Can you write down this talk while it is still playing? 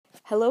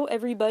Hello,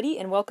 everybody,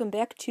 and welcome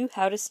back to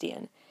How to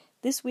Stan.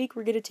 This week,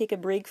 we're going to take a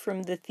break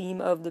from the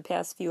theme of the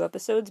past few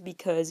episodes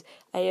because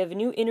I have a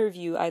new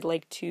interview I'd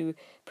like to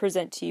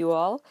present to you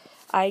all.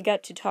 I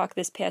got to talk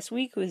this past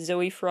week with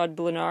Zoe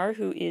Fraade-Blanar,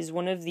 who is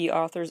one of the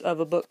authors of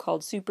a book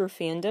called Super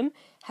Fandom,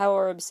 How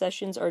Our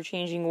Obsessions Are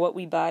Changing What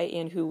We Buy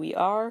and Who We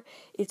Are.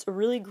 It's a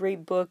really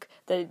great book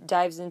that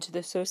dives into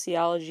the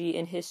sociology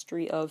and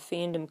history of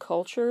fandom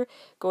culture,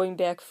 going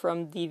back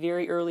from the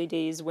very early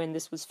days when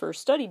this was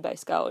first studied by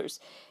scholars.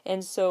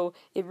 And so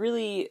it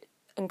really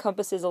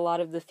encompasses a lot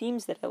of the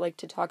themes that I like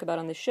to talk about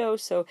on the show,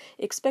 so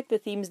expect the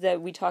themes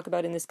that we talk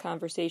about in this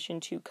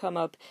conversation to come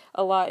up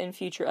a lot in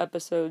future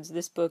episodes.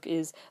 This book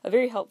is a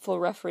very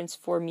helpful reference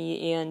for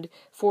me and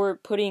for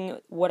putting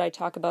what I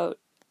talk about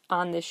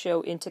on this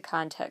show into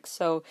context.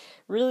 So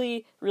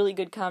really, really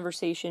good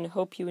conversation.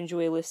 Hope you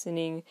enjoy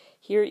listening.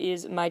 Here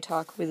is my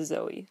talk with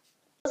Zoe.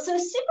 So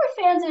Super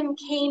Fandom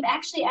came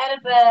actually out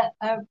of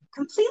a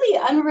completely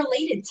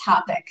unrelated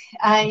topic.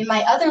 In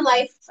my other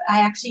life, I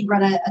actually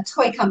run a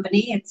toy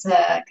company. It's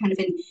a kind of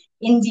an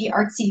indie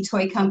artsy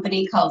toy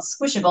company called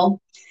Squishable.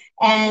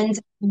 And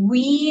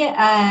we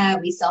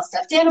sell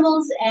stuffed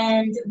animals,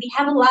 and we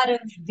have a lot of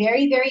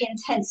very, very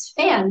intense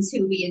fans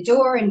who we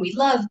adore and we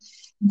love.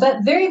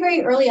 But very,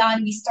 very early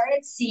on, we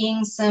started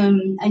seeing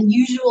some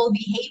unusual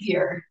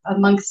behavior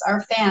amongst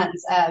our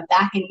fans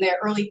back in the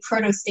early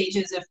proto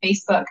stages of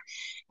Facebook.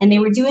 And they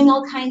were doing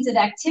all kinds of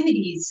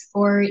activities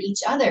for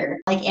each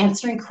other, like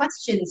answering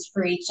questions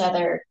for each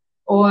other,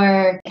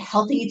 or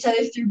helping each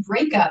other through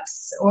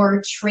breakups,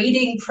 or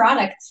trading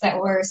products that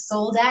were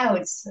sold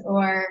out,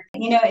 or,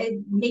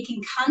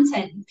 making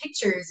content and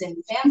pictures and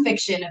fan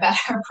fiction about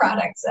our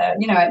products,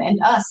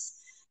 and us,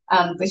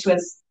 which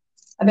was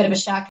a bit of a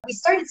shock. We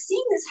started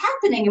seeing this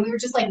happening and we were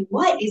just like,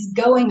 what is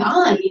going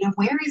on?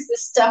 Where is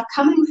this stuff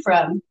coming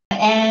from?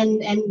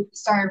 And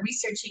started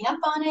researching up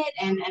on it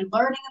and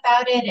learning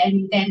about it.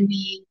 And then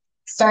we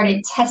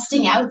started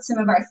testing out some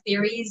of our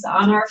theories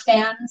on our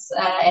fans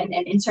and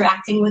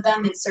interacting with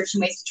them and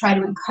searching ways to try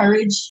to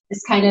encourage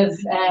this kind of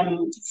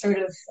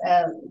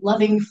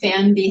loving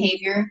fan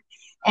behavior.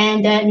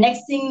 And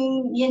next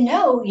thing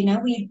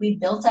we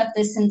built up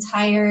this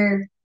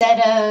entire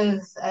set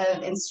of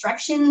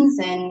instructions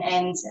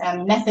and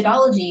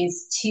methodologies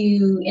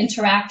to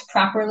interact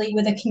properly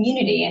with a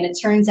community. And it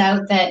turns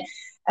out that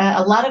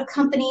a lot of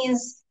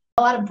companies,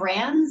 a lot of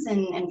brands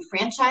and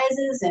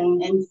franchises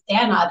and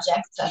fan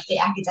objects, that's the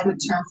academic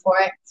term for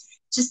it,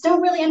 just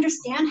don't really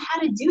understand how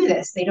to do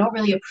this. They don't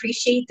really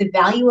appreciate the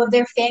value of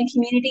their fan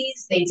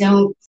communities. They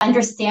don't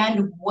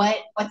understand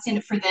what's in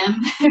it for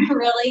them,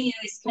 really.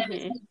 It's kind of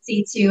a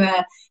tendency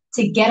to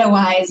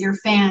ghettoize your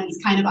fans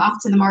kind of off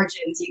to the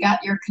margins. You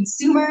got your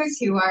consumers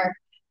who are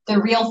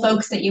the real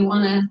folks that you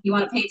wanna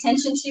pay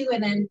attention to,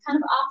 and then kind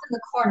of off in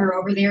the corner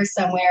over there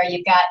somewhere,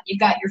 you've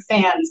got your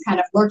fans kind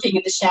of lurking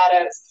in the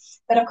shadows.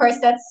 But of course,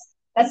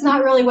 that's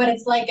not really what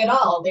it's like at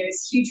all.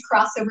 There's huge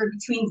crossover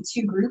between the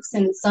two groups,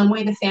 and in some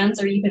way, the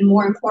fans are even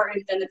more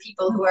important than the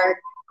people who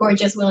are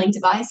just willing to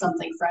buy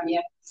something from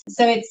you.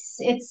 So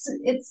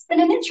it's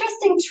been an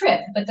interesting trip,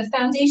 but the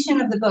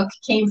foundation of the book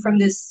came from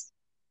this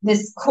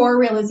core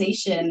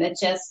realization that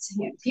just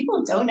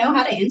people don't know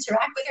how to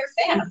interact with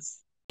their fans.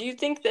 Do you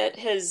think that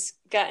has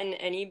gotten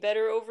any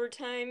better over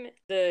time?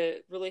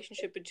 The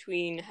relationship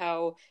between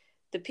how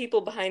the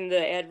people behind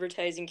the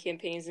advertising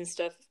campaigns and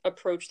stuff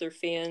approach their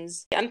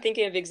fans. I'm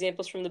thinking of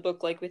examples from the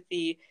book, like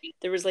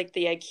there was the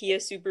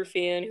IKEA super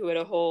fan who had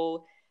a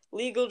whole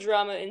legal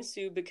drama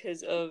ensue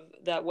because of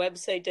that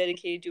website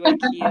dedicated to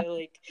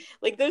IKEA.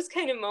 like those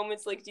kind of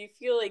moments. Like, do you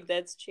feel like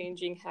that's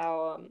changing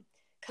how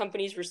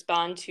companies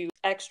respond to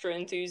extra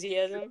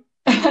enthusiasm?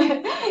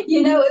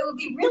 It would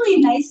be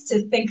really nice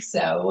to think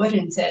so,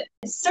 wouldn't it?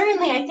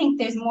 Certainly, I think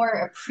there's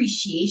more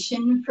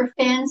appreciation for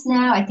fans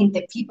now. I think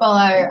that people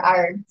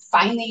are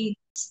finally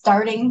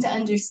starting to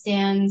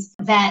understand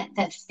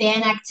that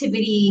fan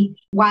activity,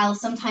 while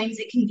sometimes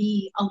it can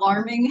be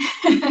alarming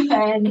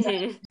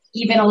and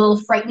even a little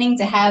frightening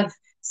to have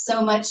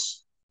so much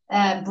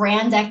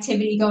brand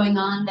activity going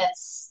on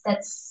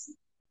that's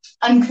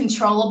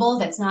uncontrollable,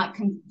 that's not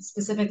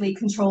specifically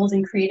controlled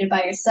and created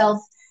by yourself.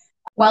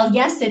 While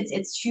yes,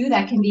 it's true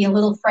that can be a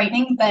little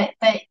frightening, but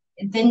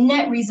the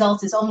net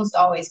result is almost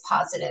always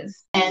positive,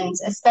 and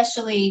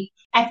especially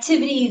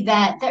activity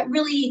that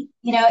really,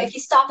 if you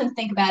stop and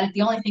think about it,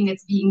 the only thing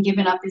that's being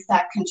given up is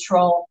that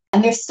control.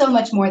 And there's so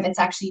much more that's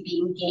actually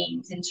being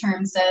gained in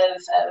terms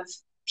of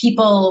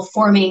people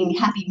forming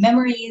happy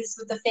memories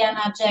with the fan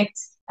object,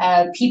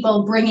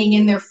 people bringing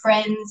in their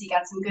friends. You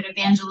got some good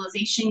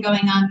evangelization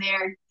going on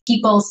there.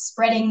 People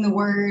spreading the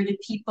word,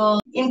 people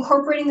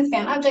incorporating the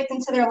fan object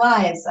into their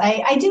lives.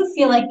 I do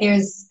feel like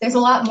there's a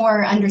lot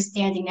more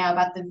understanding now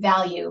about the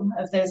value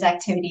of those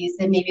activities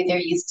than maybe there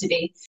used to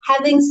be.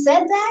 Having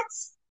said that,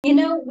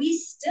 we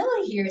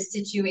still hear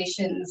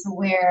situations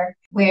where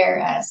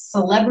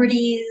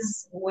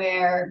celebrities,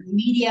 where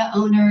media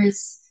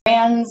owners,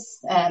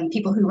 brands,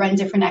 people who run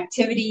different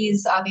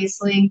activities,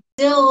 obviously,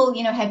 still,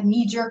 have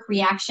knee-jerk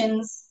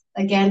reactions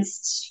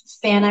against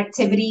fan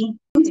activity.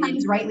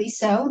 Sometimes rightly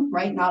so,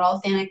 right? Not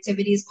all fan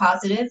activity is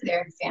positive.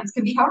 Their fans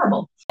can be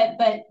horrible.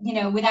 But,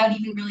 without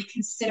even really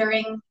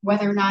considering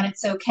whether or not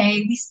it's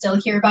okay, we still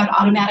hear about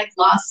automatic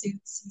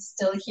lawsuits. We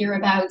still hear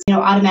about,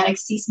 automatic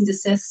cease and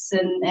desists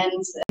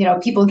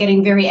and people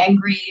getting very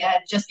angry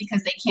just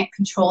because they can't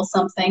control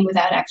something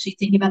without actually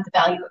thinking about the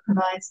value it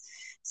provides.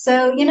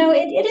 So,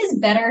 it is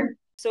better.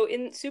 So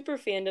in Super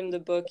Fandom, the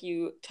book,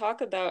 you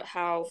talk about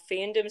how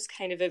fandoms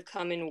kind of have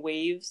come in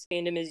waves.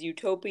 Fandom is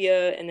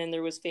utopia, and then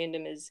there was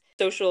fandom is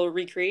social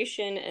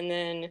recreation, and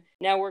then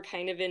now we're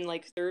kind of in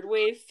like third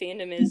wave.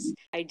 Fandom is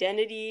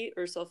identity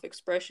or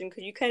self-expression.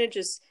 Could you kind of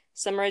just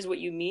summarize what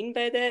you mean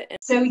by that?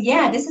 So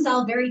yeah, this is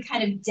all very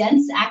kind of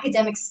dense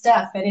academic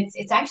stuff, and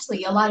it's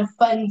actually a lot of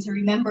fun to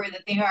remember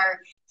that they are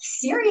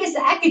serious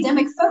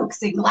academic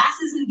folks in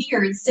glasses and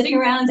beards sitting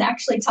around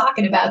actually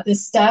talking about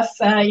this stuff,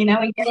 and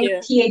getting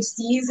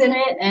PhDs in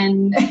it,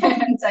 and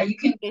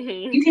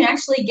you can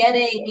actually get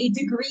a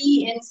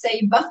degree in,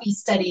 say, Buffy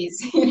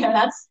studies.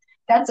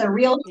 That's a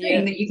real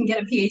thing that you can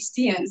get a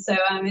PhD in. So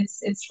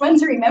it's fun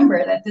to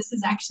remember that this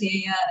is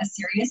actually a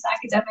serious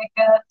academic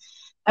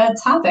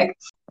topic.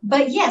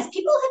 But yes,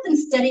 people have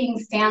been studying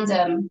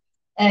fandom,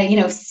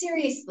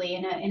 seriously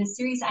in a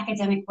serious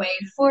academic way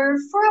for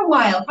a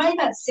while, probably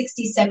about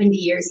 60, 70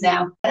 years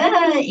now,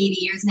 80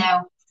 years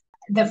now.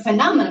 The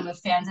phenomenon of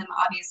fandom,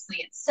 obviously,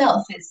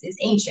 itself is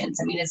ancient.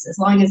 I mean, as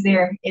long as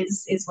there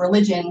is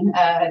religion,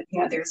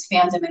 there's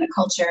fandom in a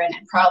culture, and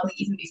probably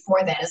even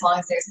before that, as long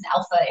as there's an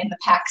alpha in the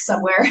pack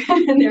somewhere,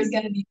 there's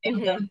going to be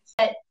fandom.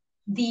 But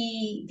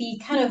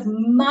the kind of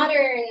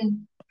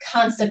modern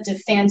concept of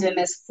fandom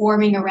is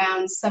forming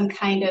around some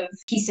kind of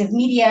piece of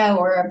media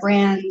or a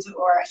brand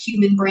or a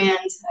human brand,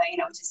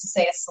 just to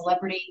say a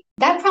celebrity.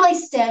 That probably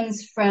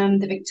stems from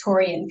the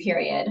Victorian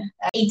period,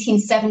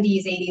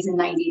 1870s, 80s, and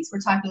 90s. We're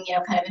talking,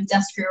 kind of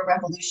industrial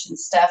revolution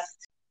stuff.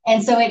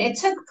 And so it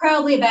took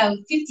probably about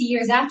 50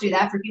 years after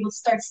that for people to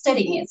start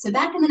studying it. So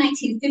back in the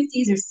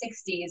 1950s or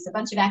 60s, a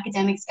bunch of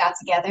academics got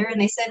together and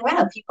they said,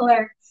 wow, people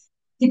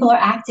are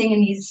acting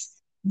in these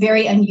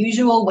very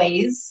unusual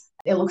ways.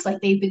 It looks like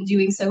they've been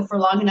doing so for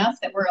long enough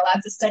that we're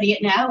allowed to study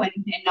it now and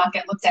not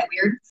get looked at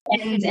weird.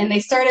 And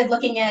they started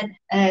looking at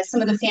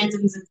some of the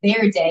fandoms of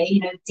their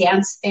day,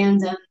 dance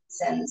fandoms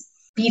and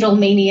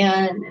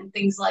Beatlemania and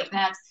things like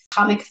that.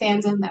 Comic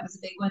fandom, that was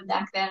a big one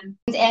back then.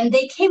 And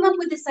they came up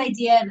with this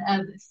idea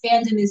of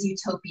fandom is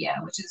utopia,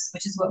 which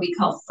is what we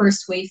call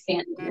first wave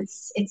fandom.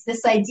 It's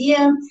this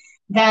idea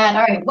that,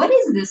 all right, what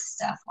is this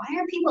stuff? Why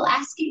are people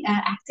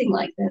acting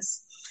like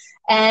this?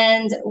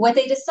 And what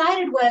they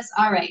decided was,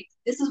 all right,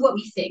 this is what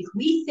we think.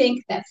 We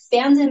think that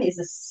fandom is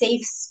a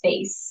safe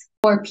space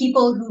for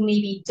people who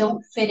maybe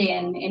don't fit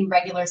in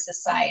regular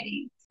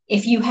society.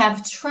 If you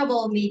have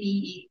trouble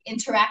maybe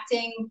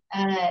interacting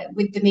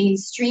with the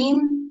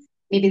mainstream,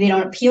 maybe they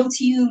don't appeal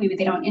to you, maybe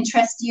they don't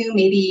interest you,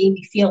 maybe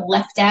you feel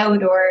left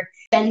out or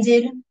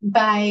offended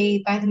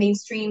by the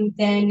mainstream,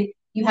 then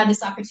you have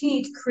this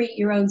opportunity to create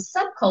your own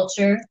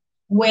subculture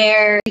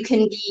where you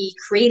can be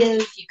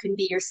creative, you can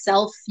be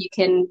yourself, you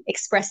can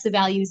express the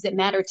values that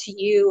matter to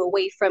you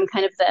away from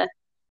kind of the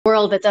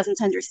world that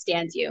doesn't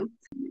understand you.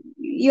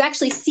 You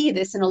actually see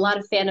this in a lot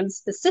of fandoms,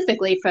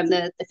 specifically from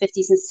the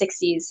 50s and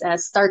 60s.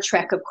 Star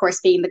Trek, of course,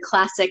 being the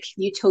classic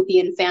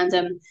utopian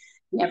fandom.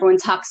 And everyone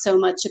talks so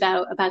much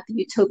about the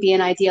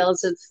utopian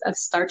ideals of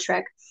Star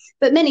Trek.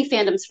 But many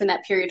fandoms from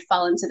that period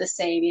fall into the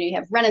same. You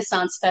have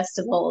Renaissance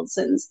festivals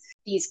and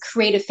these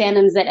creative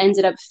fandoms that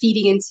ended up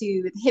feeding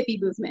into the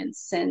hippie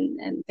movements and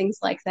things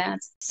like that.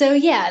 So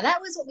yeah, that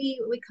was what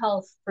we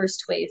call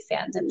first wave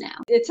fandom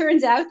now. It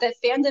turns out that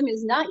fandom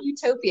is not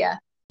utopia.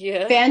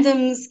 Yeah.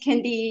 Fandoms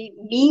can be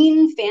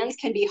mean, fans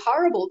can be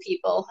horrible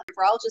people.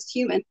 We're all just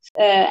human.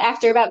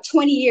 After about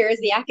 20 years,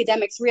 the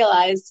academics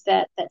realized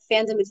that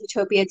fandom is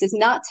utopia does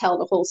not tell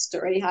the whole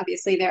story.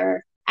 Obviously, there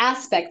are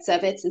aspects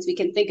of it, since we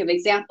can think of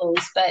examples,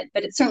 but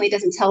it certainly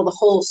doesn't tell the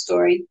whole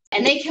story.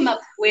 And they came up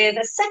with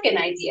a second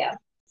idea.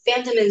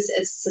 Fandom is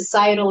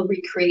societal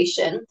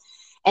recreation.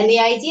 And the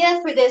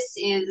idea for this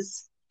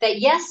is that,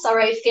 yes, all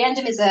right,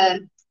 fandom is a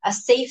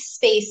safe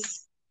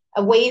space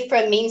away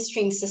from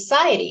mainstream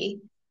society,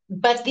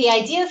 but the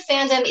idea of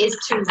fandom is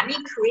to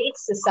recreate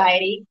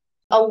society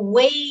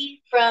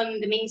away from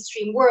the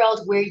mainstream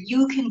world where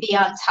you can be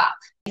on top.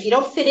 If you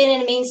don't fit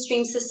in a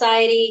mainstream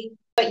society,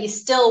 but you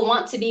still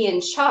want to be in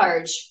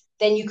charge,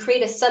 then you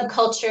create a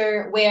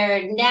subculture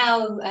where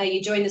now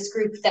you join this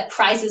group that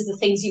prizes the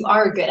things you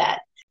are good at.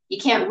 You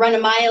can't run a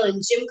mile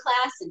in gym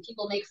class and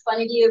people make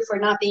fun of you for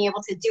not being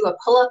able to do a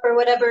pull-up or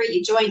whatever.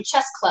 You join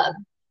chess club.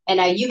 And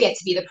now you get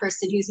to be the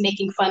person who's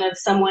making fun of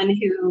someone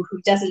who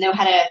doesn't know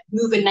how to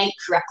move a knight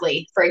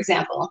correctly, for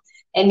example.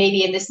 And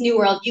maybe in this new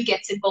world, you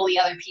get to bully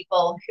other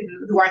people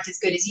who aren't as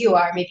good as you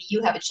are. Maybe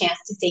you have a chance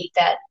to date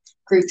that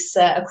group's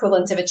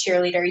equivalent of a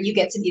cheerleader. You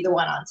get to be the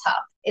one on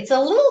top. It's a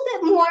little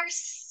bit more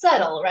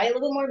subtle, right? A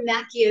little more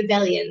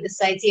Machiavellian,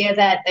 this idea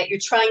that you're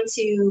trying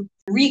to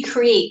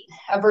recreate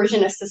a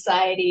version of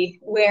society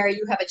where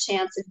you have a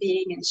chance of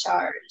being in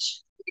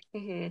charge.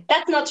 Mm-hmm.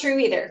 That's not true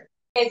either.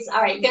 It's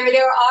all right. There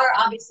are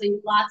obviously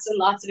lots and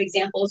lots of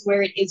examples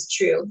where it is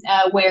true,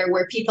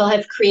 where people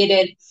have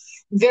created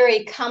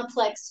very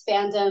complex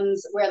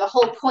fandoms where the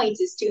whole point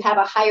is to have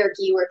a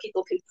hierarchy where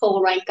people can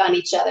pull rank on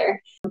each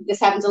other. This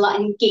happens a lot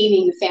in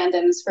gaming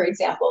fandoms, for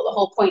example. The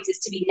whole point is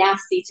to be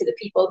nasty to the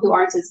people who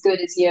aren't as good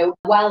as you,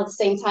 while at the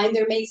same time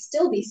there may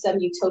still be some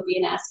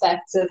utopian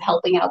aspects of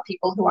helping out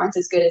people who aren't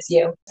as good as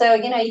you. So,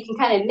 you can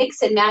kind of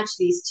mix and match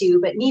these two,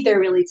 but neither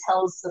really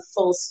tells the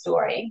full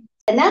story.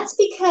 And that's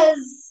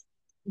because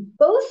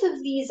both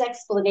of these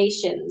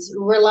explanations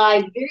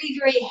rely very,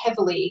 very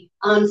heavily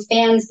on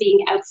fans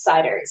being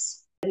outsiders.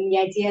 And the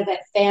idea that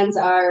fans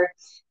are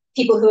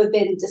people who have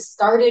been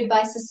discarded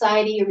by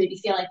society or maybe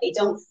feel like they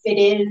don't fit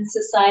in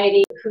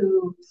society,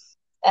 who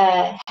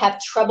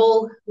have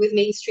trouble with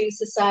mainstream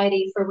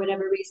society for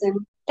whatever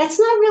reason. That's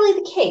not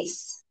really the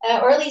case.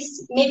 Or at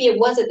least maybe it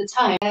was at the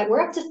time.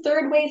 We're up to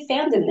third wave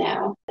fandom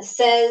now. It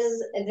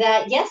says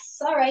that, yes,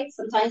 all right,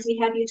 sometimes we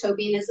have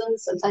utopianism,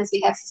 sometimes we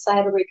have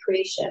societal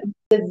recreation.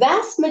 The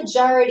vast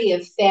majority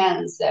of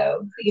fans,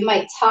 though, who you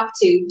might talk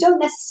to, don't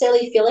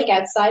necessarily feel like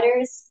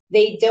outsiders.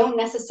 They don't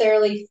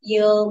necessarily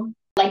feel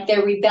like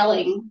they're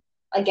rebelling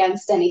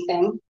against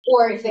anything,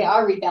 or if they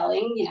are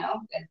rebelling,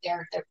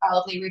 they're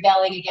probably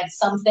rebelling against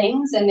some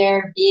things, and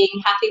they're being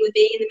happy with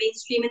being in the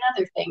mainstream in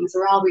other things.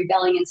 We're all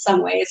rebelling in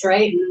some ways,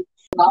 right? And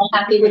we're all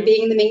happy with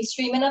being in the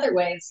mainstream in other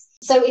ways.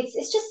 So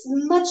it's just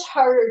much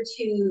harder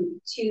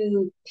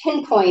to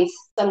pinpoint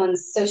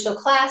someone's social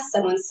class,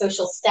 someone's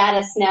social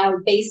status now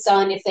based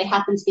on if they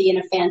happen to be in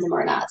a fandom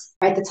or not.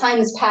 Right? The time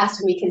has passed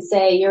when we can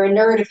say you're a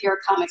nerd if you're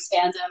a comics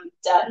fandom,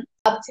 done.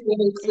 Up to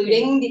and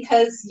including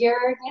because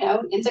you're,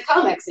 into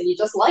comics and you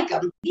just like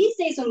them. These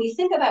days, when we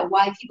think about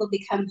why people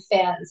become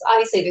fans,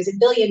 obviously there's a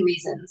billion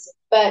reasons,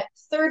 but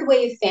third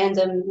wave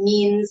fandom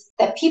means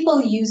that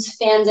people use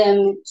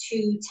fandom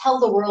to tell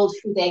the world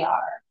who they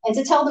are and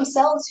to tell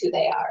themselves who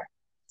they are,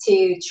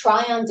 to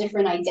try on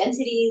different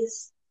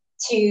identities,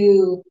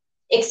 to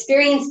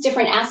experience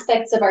different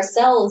aspects of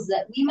ourselves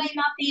that we might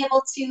not be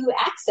able to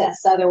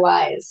access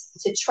otherwise,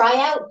 to try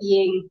out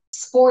being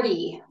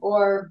sporty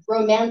or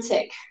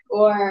romantic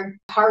or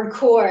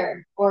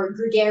hardcore or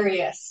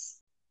gregarious.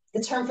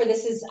 The term for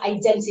this is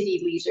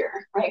identity leisure,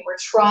 right? We're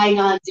trying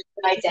on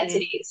different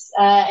identities.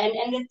 And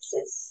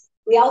it's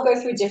we all go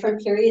through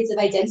different periods of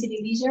identity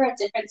leisure at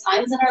different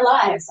times in our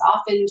lives,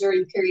 often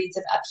during periods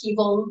of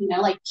upheaval,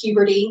 like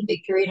puberty,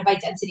 big period of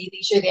identity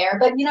leisure there.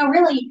 But,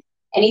 really,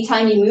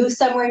 anytime you move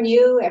somewhere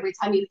new, every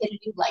time you hit a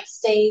new life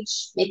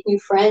stage, make new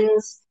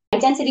friends,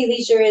 identity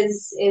leisure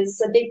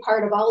is a big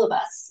part of all of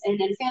us. And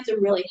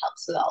fandom really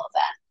helps with all of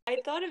that. I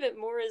thought of it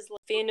more as like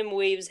fandom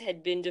waves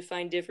had been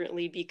defined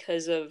differently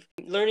because of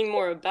learning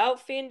more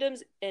about fandoms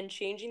and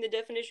changing the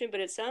definition,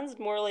 but it sounds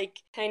more like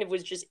kind of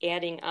was just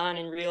adding on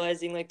and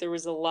realizing like there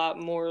was a lot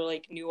more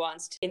like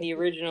nuanced in the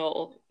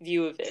original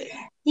view of it.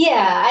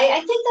 Yeah,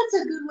 I think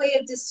that's a good way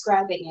of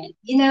describing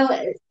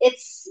it.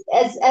 It's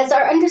as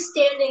our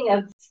understanding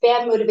of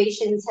fan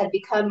motivations have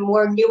become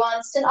more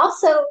nuanced, and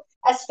also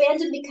as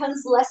fandom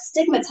becomes less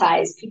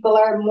stigmatized, people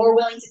are more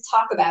willing to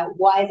talk about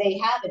why they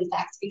have in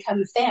fact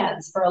become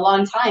fans. For a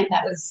long time,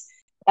 that was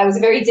a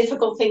very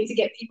difficult thing to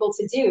get people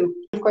to do.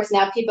 Of course,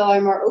 now people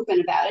are more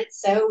open about it,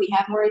 so we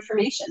have more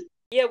information.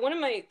 Yeah,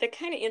 that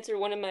kind of answered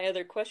one of my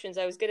other questions.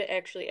 I was going to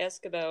actually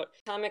ask about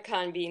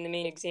Comic-Con being the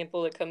main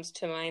example that comes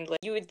to mind. Like,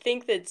 you would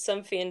think that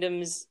some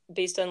fandoms,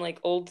 based on like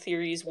old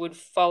theories, would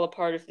fall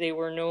apart if they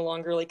were no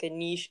longer like a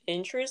niche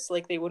interest,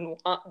 like they wouldn't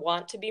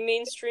want to be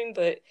mainstream,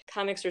 but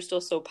comics are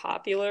still so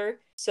popular.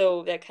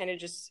 So that kind of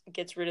just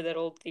gets rid of that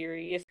old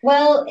theory.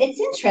 Well, it's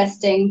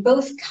interesting.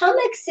 Both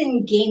comics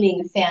and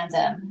gaming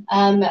fandom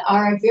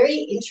are a very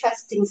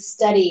interesting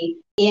study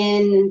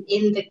in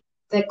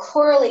the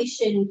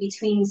correlation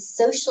between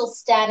social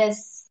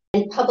status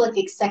and public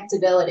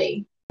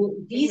acceptability.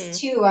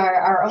 These two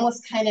are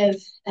almost kind of,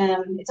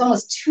 it's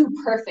almost too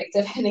perfect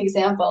of an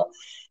example.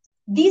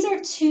 These are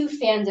two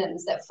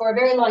fandoms that for a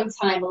very long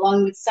time,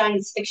 along with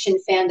science fiction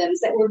fandoms,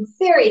 that were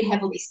very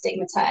heavily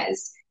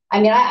stigmatized.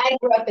 I mean, I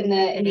grew up in the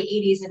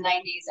 80s and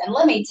 90s, and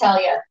let me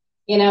tell you,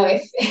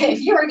 if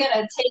you were going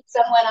to take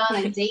someone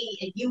on a date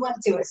and you went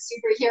to a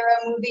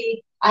superhero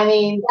movie, I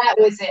mean, that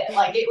was it.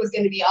 Like, it was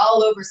going to be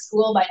all over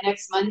school by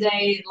next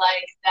Monday.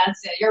 Like,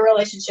 that's it. Your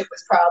relationship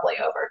was probably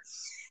over.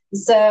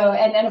 So,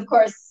 and then, of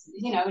course,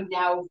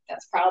 now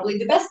that's probably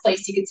the best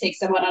place you could take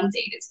someone on a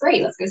date. It's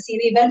great. Let's go see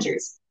the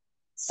Avengers.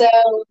 So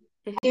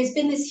there's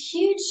been this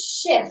huge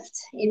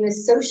shift in the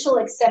social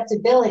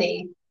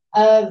acceptability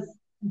of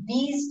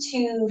these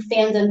two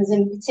fandoms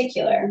in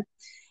particular.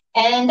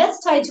 And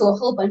that's tied to a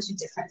whole bunch of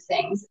different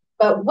things.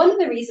 But one of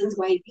the reasons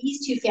why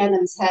these two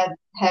fandoms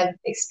have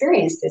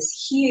experienced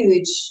this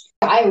huge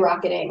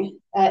skyrocketing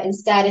in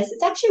status,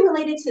 it's actually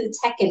related to the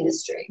tech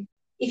industry.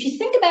 If you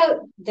think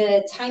about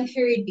the time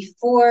period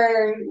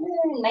before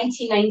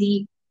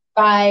 1990,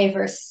 5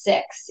 or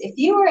 6, if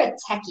you were a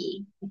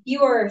techie, if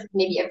you were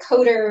maybe a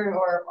coder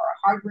or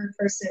a hardware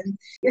person,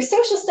 your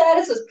social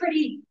status was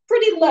pretty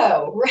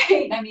low,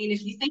 right? I mean,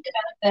 if you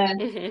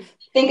Hmm.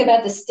 think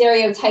about the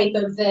stereotype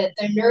of the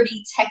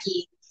nerdy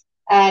techie,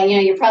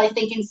 you're probably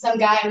thinking some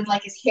guy with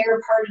like his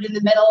hair parted in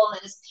the middle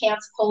and his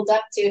pants pulled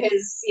up to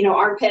his,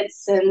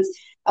 armpits, and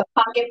a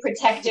pocket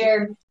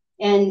protector,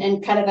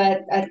 and kind of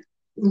a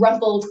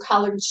rumpled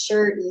collared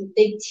shirt and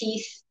big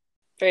teeth.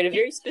 Right, a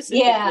very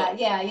specific Yeah, look.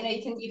 yeah.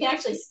 You can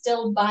actually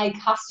still buy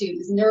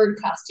costumes, nerd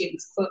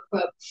costumes, quote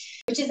quote,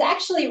 which is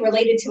actually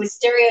related to a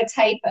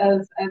stereotype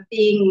of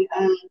being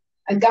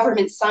a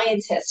government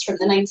scientist from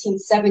the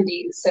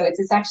 1970s. So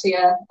it's actually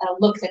a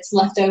look that's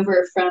left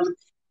over from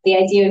the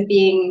idea of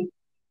being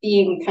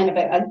kind of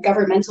a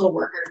governmental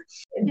worker.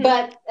 Hmm.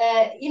 But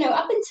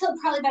up until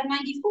probably about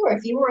 94,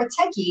 if you were a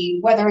techie,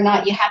 whether or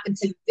not you happened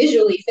to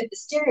visually fit the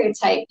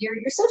stereotype, your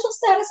social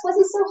status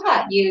wasn't so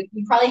hot. You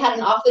probably had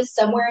an office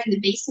somewhere in the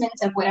basement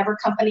of whatever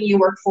company you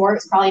worked for.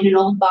 It's probably in an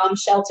old bomb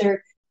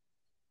shelter.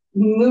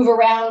 Move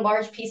around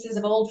large pieces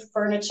of old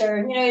furniture.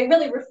 It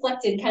really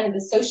reflected kind of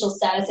the social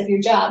status of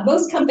your job.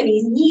 Most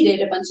companies needed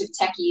a bunch of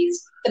techies,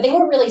 but they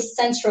weren't really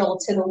central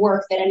to the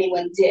work that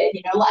anyone did.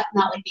 Not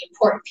like the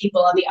important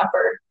people on the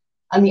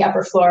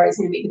upper floors,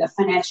 maybe the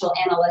financial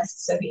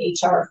analysts or the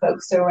HR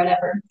folks or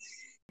whatever.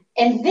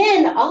 And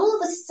then all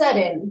of a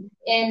sudden,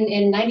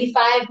 in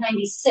 95,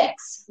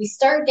 96, we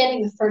started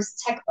getting the first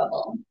tech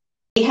bubble.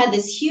 We had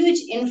this huge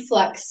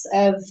influx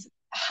of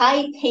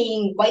high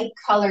paying white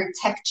collar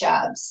tech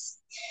jobs.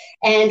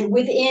 And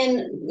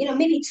within,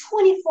 maybe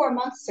 24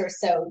 months or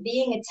so,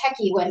 being a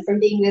techie went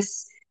from being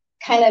this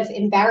kind of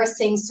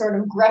embarrassing sort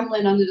of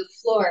gremlin under the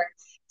floor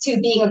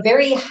to being a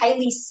very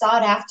highly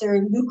sought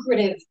after,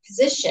 lucrative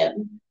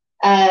position,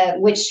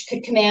 which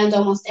could command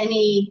almost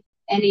any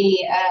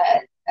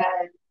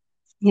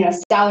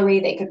salary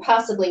they could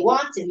possibly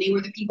want. And they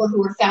were the people who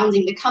were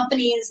founding the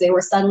companies. They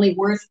were suddenly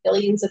worth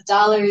billions of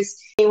dollars.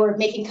 They were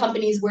making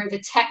companies where the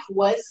tech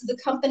was the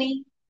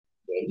company.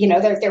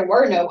 There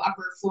were no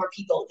upper floor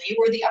people. They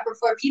were the upper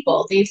floor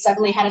people. They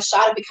suddenly had a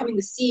shot at becoming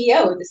the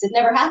CEO. This had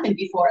never happened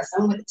before.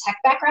 Someone with a tech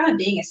background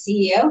being a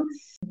CEO.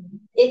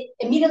 It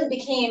immediately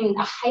became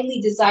a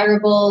highly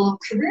desirable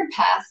career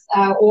path,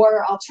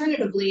 or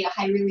alternatively, a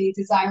highly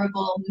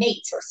desirable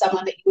mate or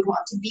someone that you would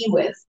want to be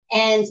with.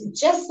 And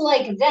just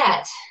like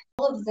that,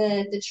 all of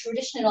the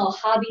traditional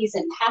hobbies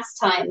and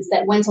pastimes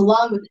that went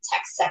along with the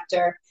tech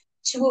sector,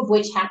 two of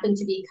which happened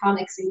to be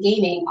comics and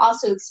gaming,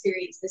 also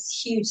experienced this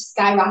huge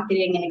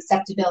skyrocketing in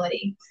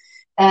acceptability.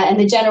 And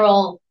the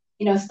general,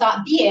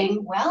 thought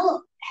being,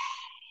 well,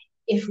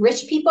 if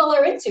rich people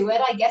are into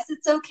it, I guess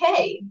it's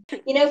okay.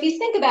 If you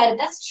think about it,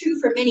 that's true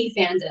for many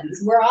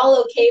fandoms. We're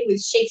all okay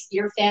with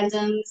Shakespeare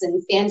fandoms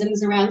and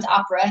fandoms around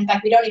opera. In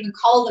fact, we don't even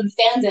call them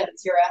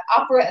fandoms. You're an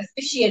opera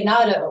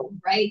aficionado,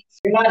 right?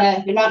 You're not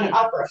an Hmm.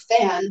 opera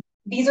fan.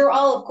 These are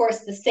all, of course,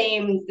 the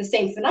same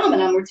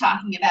phenomenon we're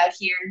talking about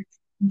here.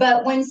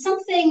 But when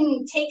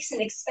something takes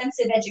an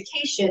expensive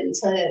education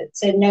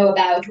to know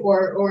about,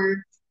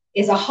 or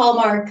is a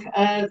hallmark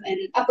of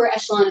an upper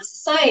echelon of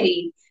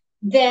society,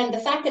 then the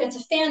fact that it's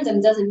a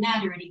fandom doesn't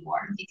matter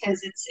anymore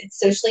because it's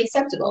socially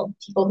acceptable.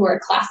 People who are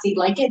classy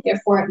like it,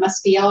 therefore it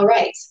must be all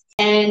right.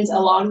 And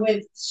along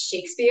with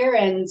Shakespeare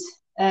and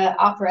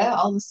opera,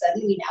 all of a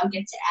sudden we now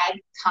get to add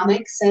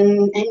comics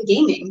and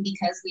gaming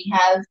because we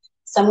have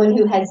someone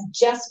who has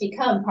just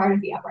become part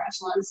of the upper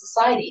echelon of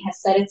society has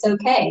said it's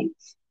okay.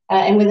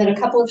 And within a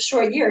couple of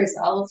short years,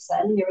 all of a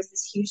sudden there was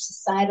this huge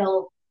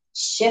societal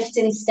shift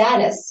in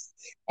status.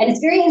 And it's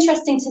very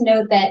interesting to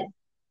note that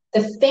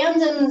the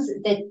fandoms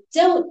that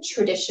don't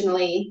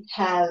traditionally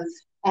have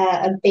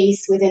a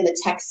base within the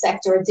tech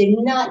sector did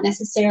not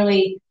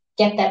necessarily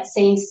get that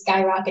same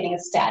skyrocketing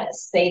of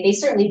status. They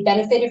certainly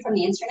benefited from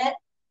the internet.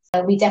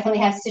 We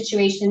definitely have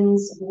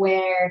situations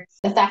where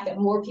the fact that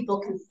more people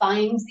can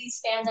find these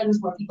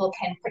fandoms, more people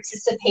can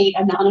participate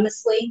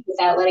anonymously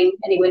without letting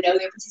anyone know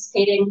they're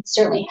participating,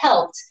 certainly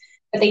helped.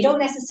 But they don't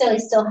necessarily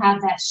still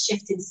have that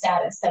shift in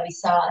status that we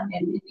saw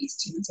in these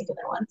two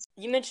particular ones.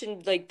 You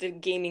mentioned like the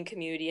gaming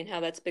community and how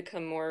that's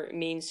become more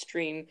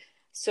mainstream.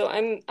 So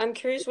I'm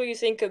curious what you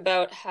think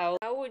about how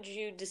would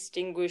you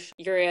distinguish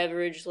your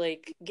average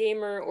like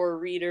gamer or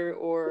reader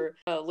or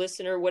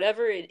listener,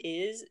 whatever it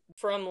is,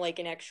 from like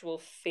an actual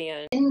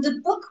fan? In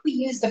the book, we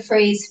use the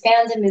phrase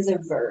fandom is a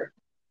verb,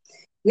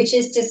 which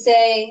is to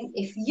say,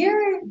 if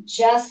you're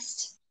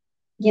just,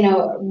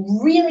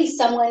 really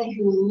someone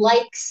who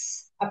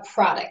likes a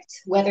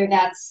product, whether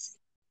that's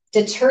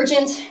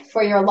detergent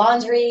for your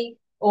laundry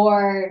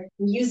or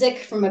music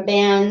from a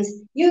band,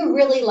 you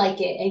really like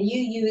it and you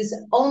use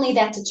only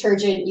that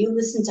detergent, you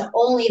listen to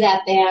only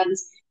that band,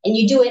 and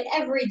you do it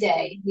every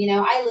day.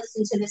 I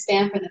listen to this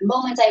band from the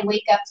moment I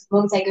wake up to the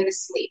moment I go to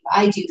sleep.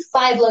 I do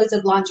 5 loads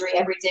of laundry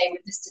every day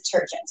with this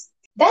detergent.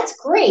 That's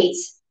great,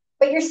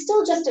 but you're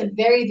still just a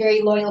very,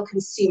 very loyal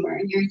consumer.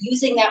 You're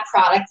using that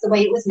product the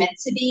way it was meant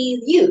to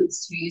be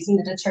used. You're using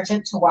the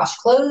detergent to wash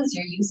clothes.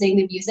 You're using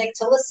the music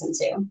to listen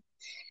to.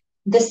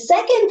 The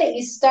second that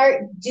you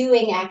start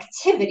doing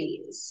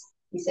activities,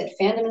 you said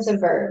fandom is a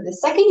verb. The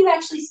second you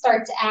actually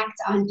start to act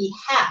on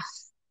behalf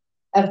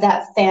of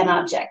that fan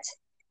object,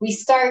 we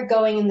start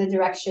going in the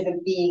direction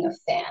of being a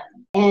fan.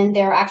 And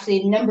there are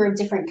actually a number of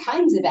different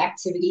kinds of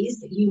activities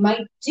that you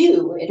might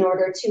do in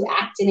order to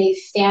act in a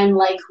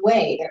fan-like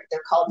way.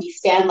 They're called the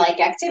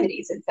fan-like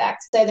activities, in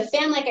fact. So the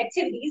fan-like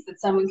activities that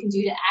someone can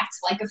do to act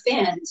like a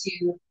fan,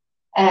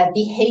 to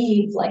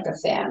behave like a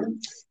fan,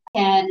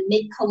 can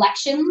make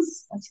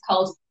collections. That's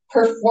called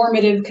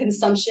performative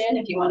consumption,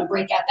 if you want to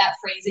break out that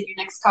phrase at your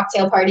next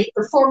cocktail party.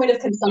 Performative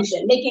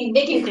consumption,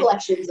 making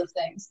collections of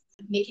things.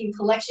 Making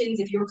collections,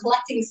 if you're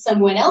collecting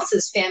someone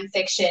else's fan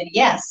fiction,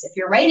 yes. If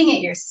you're writing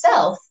it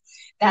yourself,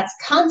 that's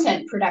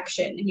content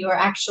production. You are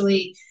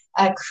actually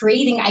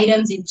creating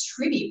items in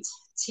tribute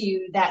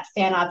to that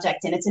fan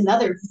object, and it's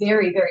another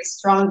very, very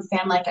strong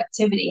fan-like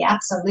activity,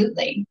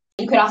 absolutely.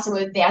 You could also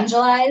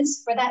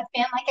evangelize for that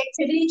fan-like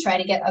activity, try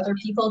to get other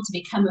people to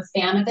become a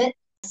fan of it,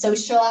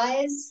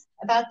 socialize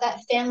about that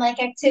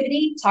fan-like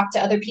activity, talk to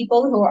other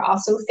people who are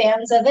also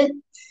fans of it.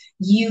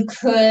 You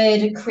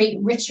could create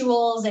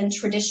rituals and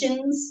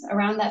traditions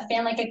around that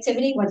fan-like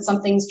activity. When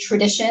something's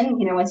tradition,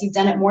 once you've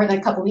done it more than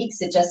a couple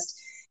weeks, it just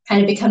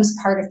kind of becomes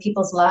part of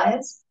people's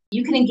lives.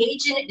 You can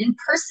engage in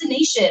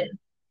impersonation,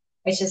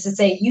 which is to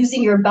say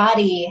using your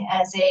body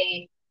as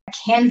a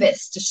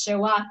canvas to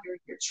show off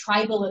your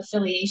tribal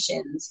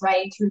affiliations,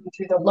 right? Through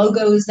the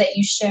logos that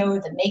you show,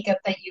 the makeup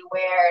that you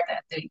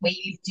wear, the way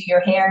you do your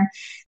hair.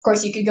 Of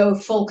course, you could go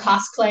full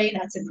cosplay.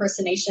 That's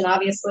impersonation,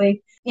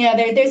 obviously.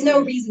 There's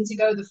no reason to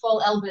go the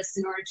full Elvis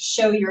in order to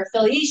show your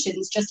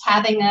affiliations. Just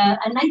having a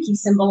Nike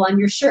symbol on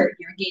your shirt,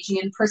 you're engaging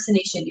in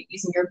impersonation. You're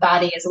using your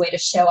body as a way to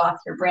show off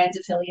your brand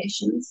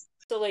affiliations.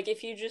 So, like,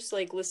 if you just,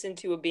 like, listen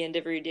to a band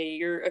every day,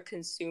 you're a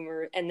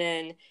consumer, and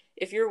then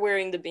if you're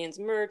wearing the band's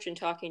merch and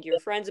talking to your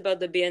friends about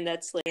the band,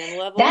 that's, like, fan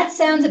level? That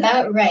sounds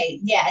about right.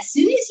 Yeah, as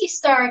soon as you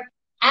start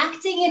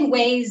acting in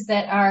ways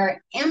that are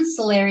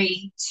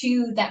ancillary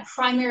to that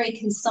primary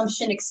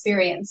consumption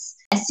experience,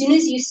 as soon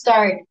as you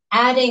start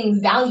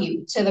adding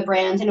value to the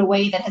brand in a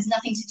way that has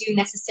nothing to do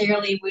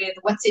necessarily with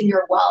what's in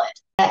your wallet,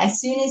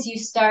 as soon as you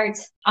start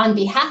on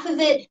behalf of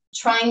it,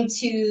 trying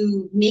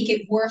to make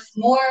it worth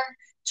more,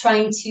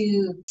 trying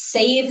to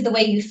save the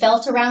way you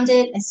felt around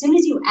it, as soon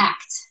as you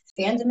act,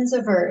 fandom is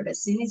a verb,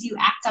 as soon as you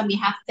act on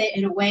behalf of it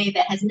in a way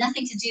that has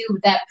nothing to do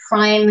with that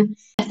prime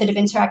method of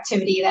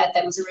interactivity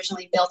that was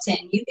originally built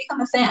in, you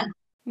become a fan.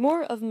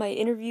 More of my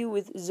interview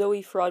with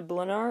Zoe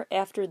Fraade-Blanar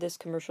after this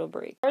commercial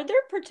break. Are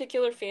there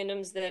particular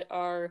fandoms that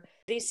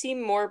they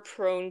seem more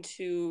prone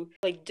to,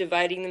 like,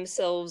 dividing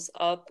themselves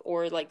up,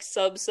 or, like,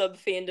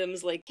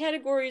 sub-fandoms, like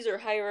categories or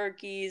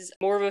hierarchies,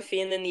 more of a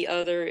fan than the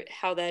other,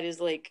 how that is,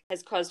 like,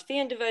 has caused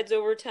fan divides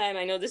over time?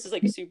 I know this is,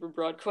 like, a super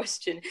broad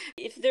question.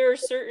 If there are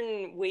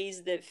certain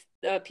ways that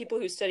people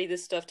who study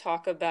this stuff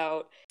talk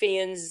about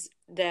fans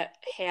that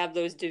have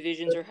those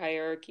divisions or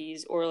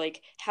hierarchies, or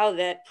like how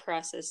that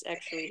process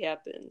actually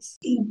happens.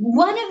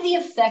 One of the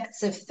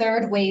effects of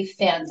third wave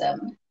fandom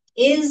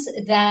is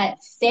that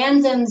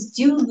fandoms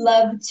do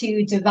love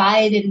to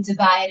divide and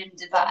divide and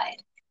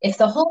divide. If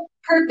the whole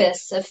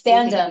purpose of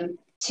fandom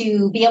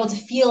to be able to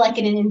feel like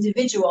an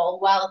individual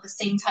while at the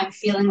same time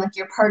feeling like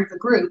you're part of a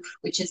group,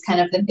 which is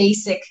kind of the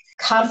basic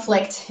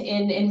conflict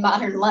in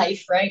modern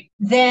life, right?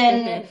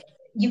 Then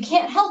you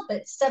can't help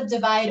but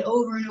subdivide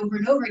over and over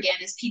and over again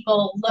as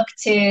people look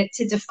to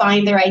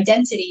define their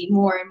identity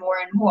more and more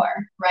and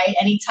more, right?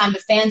 Anytime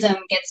the fandom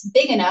gets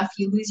big enough,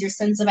 you lose your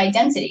sense of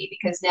identity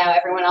because now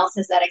everyone else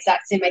has that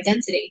exact same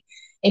identity.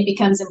 It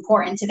becomes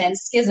important to then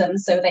schism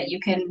so that you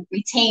can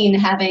retain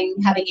having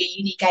a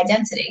unique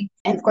identity.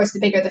 And of course, the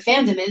bigger the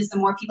fandom is, the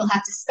more people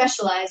have to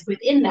specialize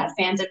within that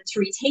fandom to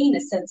retain a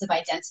sense of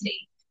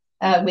identity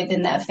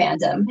within that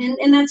fandom.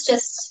 And that's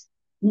just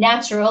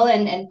natural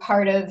and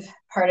part of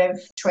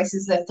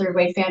choices that third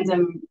wave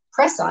fandom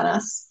press on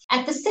us.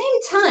 At the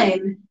same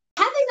time,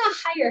 having a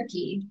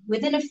hierarchy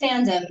within a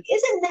fandom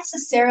isn't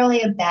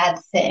necessarily a bad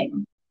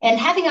thing. And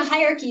having a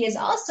hierarchy is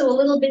also a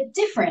little bit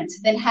different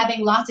than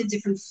having lots of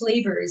different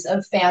flavors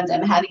of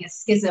fandom, having a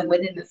schism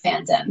within the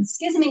fandom.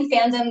 Schisming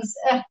fandoms,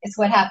 it's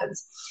what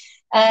happens.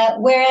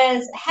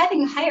 Whereas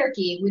having a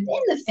hierarchy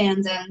within the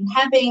fandom,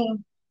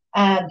 having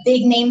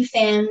big name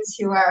fans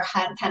who are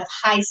kind of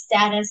high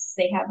status,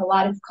 they have a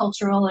lot of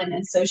cultural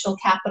and social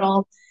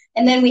capital.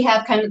 And then we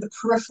have kind of the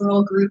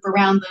peripheral group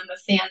around them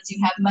of fans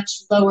who have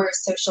much lower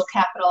social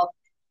capital.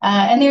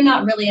 And they're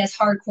not really as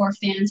hardcore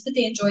fans, but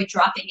they enjoy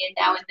dropping in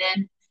now and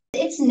then.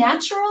 It's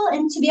natural,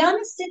 and to be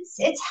honest,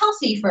 it's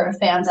healthy for a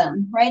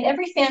fandom, right?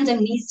 Every fandom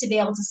needs to be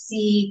able to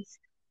see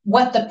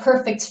what the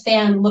perfect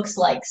fan looks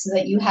like so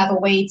that you have a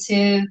way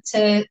to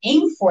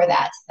aim for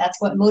that.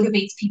 That's what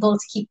motivates people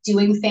to keep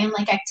doing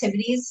fan-like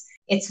activities.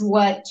 It's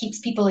what keeps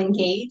people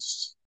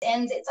engaged.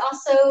 And it's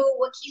also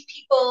what keeps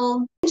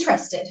people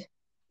interested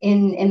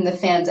in the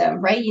fandom,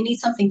 right? You need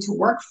something to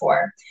work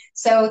for.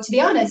 So to be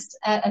honest,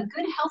 a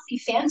good,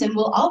 healthy fandom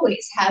will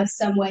always have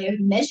some way of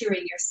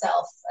measuring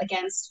yourself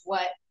against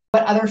what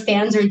what other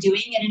fans are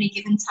doing at any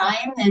given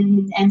time,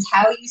 and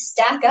how you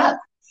stack up,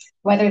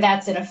 whether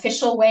that's an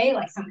official way,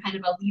 like some kind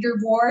of a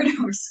leaderboard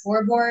or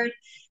scoreboard,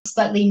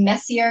 slightly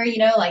messier,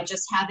 like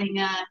just having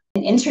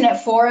an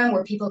internet forum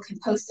where people can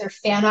post their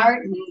fan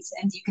art and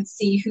you can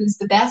see who's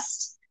the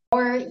best.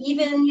 Or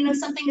even,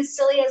 something as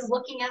silly as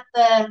looking at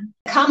the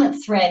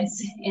comment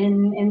threads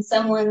in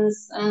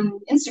someone's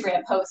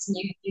Instagram post, and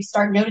you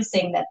start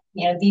noticing that,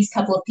 these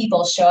couple of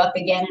people show up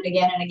again and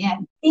again and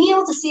again. Being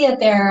able to see that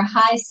they're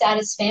high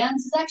status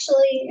fans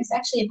is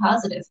actually a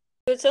positive.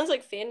 So it sounds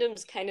like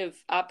fandoms kind of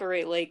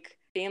operate like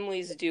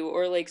families do,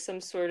 or like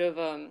some sort of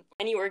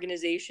any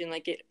organization,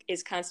 like it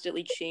is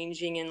constantly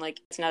changing, and like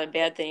it's not a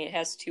bad thing, it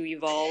has to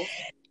evolve.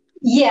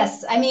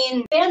 Yes, I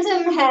mean,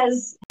 fandom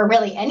has, or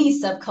really any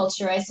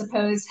subculture, I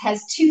suppose,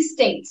 has two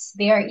states.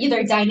 They are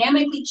either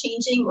dynamically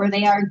changing or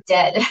they are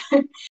dead.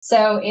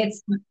 So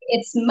it's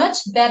much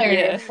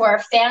better for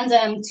a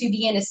fandom to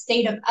be in a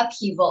state of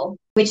upheaval,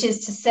 which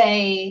is to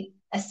say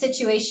a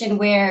situation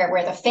where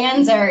the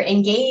fans are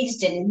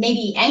engaged and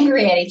maybe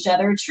angry at each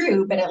other,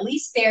 true, but at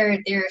least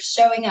they're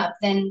showing up,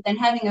 than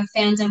having a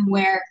fandom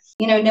where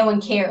no one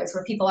cares,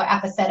 where people are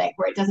apathetic,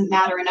 where it doesn't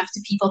matter enough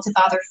to people to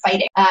bother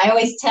fighting. I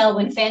always tell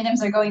when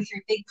fandoms are going through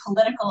big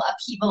political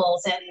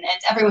upheavals and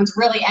everyone's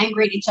really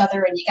angry at each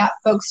other and you got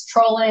folks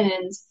trolling,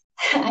 and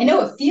I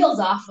know it feels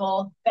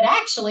awful, but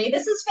actually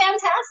this is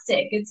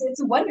fantastic.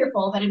 It's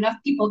wonderful that enough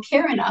people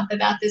care enough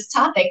about this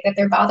topic that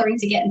they're bothering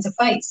to get into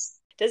fights.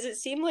 Does it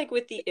seem like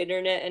with the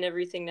internet and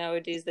everything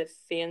nowadays that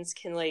fans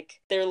can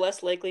they're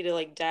less likely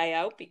to die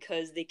out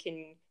because they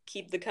can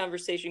keep the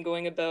conversation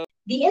going about?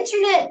 The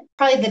internet,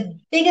 probably the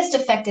biggest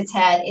effect it's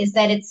had is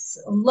that it's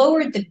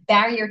lowered the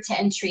barrier to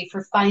entry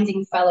for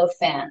finding fellow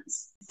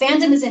fans.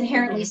 Fandom is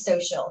inherently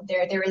social.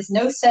 There is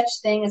no such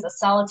thing as a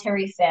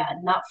solitary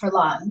fan, not for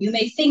long. You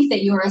may think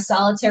that you are a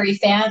solitary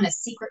fan, a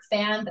secret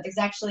fan, but there's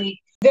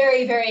actually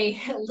very, very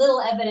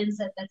little evidence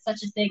that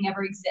such a thing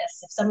ever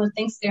exists. If someone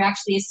thinks they're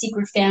actually a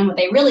secret fan, what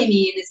they really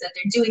mean is that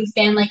they're doing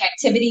fan-like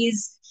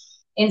activities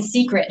in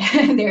secret.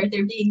 They're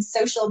being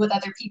social with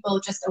other people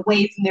just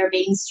away from their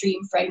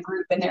mainstream friend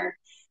group, and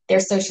they're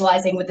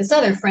socializing with this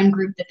other friend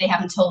group that they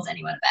haven't told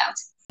anyone about.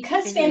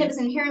 Because fandom is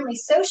inherently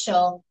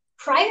social,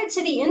 prior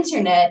to the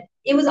internet,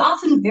 it was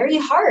often very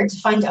hard to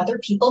find other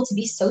people to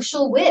be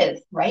social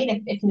with,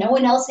 right? If no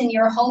one else in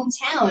your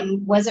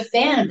hometown was a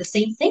fan of the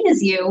same thing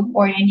as you,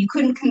 and you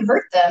couldn't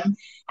convert them,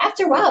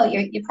 after a while,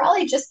 you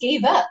probably just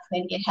gave up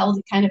and you held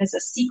it kind of as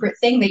a secret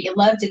thing that you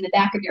loved in the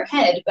back of your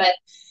head. But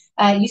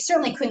you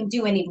certainly couldn't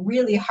do any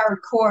really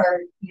hardcore,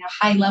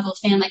 high-level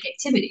fan-like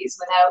activities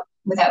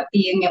without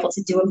being able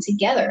to do them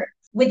together.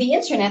 With the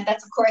internet,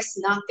 that's of course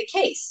not the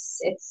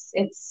case.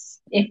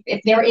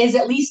 If there is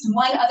at least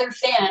one other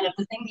fan of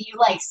the thing that you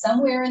like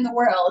somewhere in the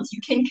world,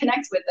 you can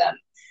connect with them.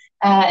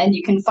 And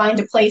you can find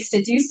a place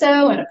to do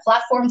so and a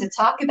platform to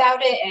talk about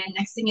it. And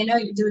next thing you know,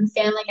 you're doing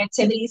fan-like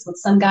activities with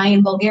some guy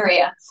in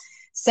Bulgaria.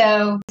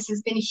 So this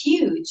has been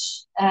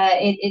huge.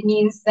 It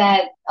means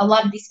that a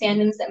lot of these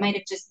fandoms that might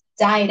have just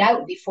died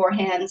out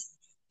beforehand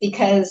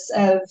because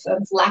of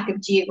lack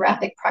of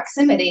geographic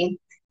proximity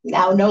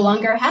now no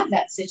longer have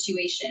that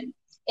situation.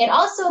 It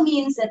also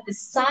means that the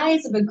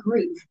size that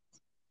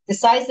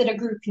a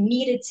group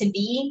needed to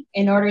be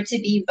in order to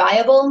be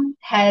viable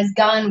has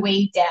gone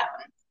way down.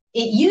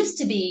 It used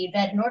to be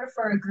that in order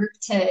for a group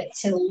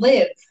to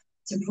live,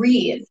 to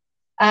breathe,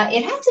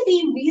 it had to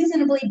be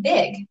reasonably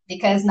big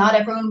because not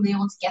everyone would be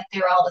able to get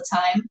there all the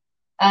time.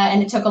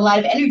 And it took a lot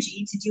of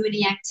energy to do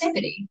any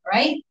activity,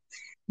 right?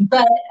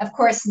 But of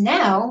course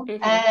now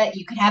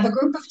you could have a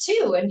group of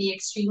two and be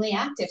extremely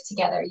active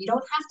together. You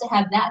don't have to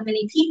have that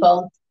many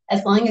people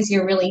as long as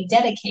you're really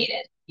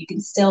dedicated. You can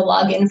still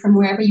log in from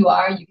wherever you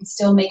are. You can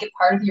still make it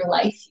part of your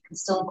life. You can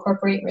still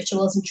incorporate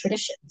rituals and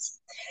traditions.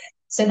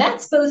 So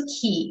that's both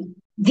key.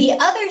 The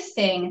other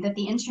thing that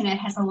the internet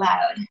has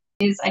allowed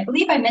is, I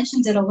believe I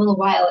mentioned it a little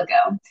while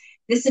ago,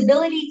 this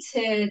ability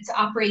to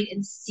operate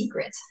in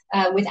secret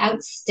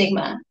without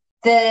stigma.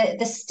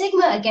 The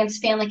stigma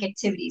against fan-like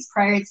activities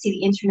prior to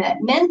the internet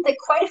meant that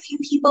quite a few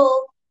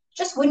people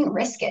just wouldn't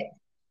risk it.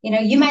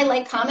 You might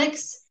like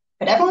comics,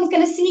 but everyone's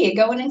going to see you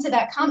going into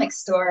that comic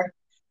store.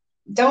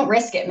 Don't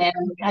risk it, man.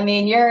 I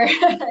mean, your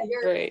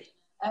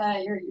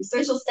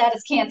social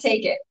status can't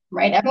take it,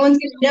 right? Everyone's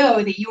going to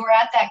know that you were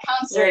at that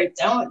concert.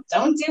 Right.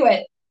 Don't do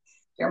it.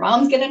 Your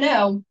mom's going to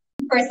know.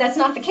 Of course, that's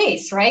not the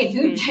case, right?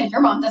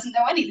 Your mom doesn't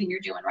know anything you're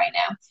doing right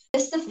now.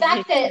 It's the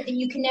fact that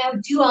you can now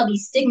do all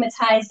these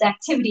stigmatized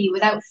activity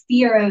without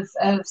fear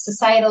of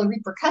societal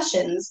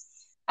repercussions.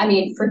 I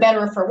mean, for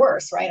better or for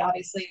worse, right?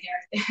 Obviously,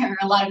 there are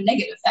a lot of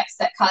negative effects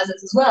that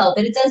causes as well.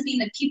 But it does mean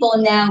that people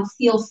now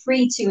feel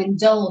free to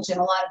indulge in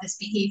a lot of this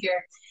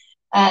behavior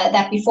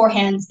that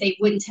beforehand they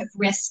wouldn't have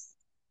risked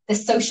the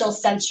social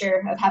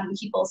censure of having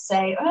people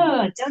say,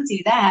 oh, don't do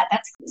that.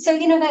 So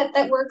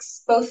that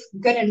works both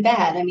good and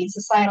bad. I mean,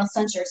 societal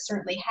censure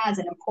certainly has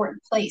an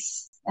important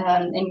place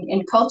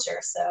in culture.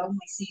 So we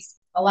see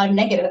a lot of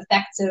negative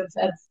effects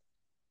of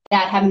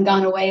that haven't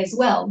gone away as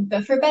well.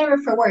 But for better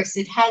or for worse,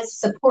 it has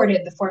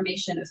supported the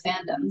formation of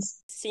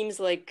fandoms. Seems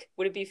like,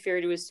 would it be fair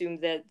to assume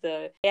that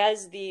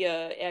as the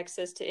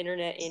access to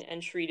internet and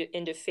entry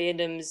into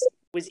fandoms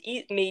was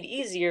made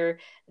easier,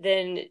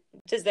 then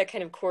does that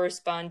kind of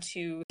correspond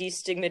to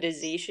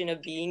destigmatization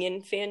of being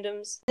in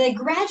fandoms? The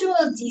gradual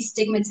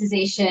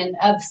destigmatization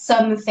of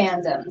some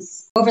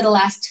fandoms over the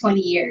last 20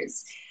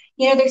 years.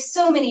 There's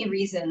so many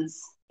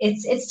reasons.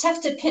 It's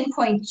tough to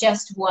pinpoint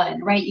just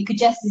one, right? You could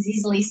just as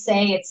easily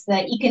say it's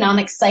the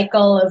economic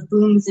cycle of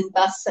booms and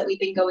busts that we've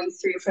been going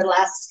through for the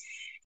last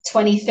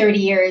 20, 30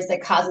 years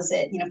that causes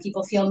it.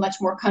 People feel much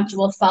more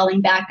comfortable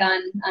falling back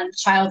on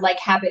childlike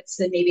habits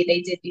than maybe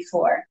they did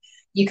before.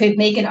 You could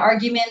make an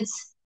argument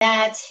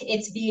that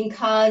it's being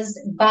caused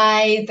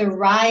by the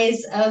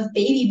rise of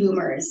baby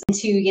boomers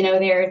into,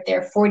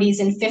 their 40s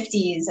and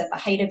 50s at the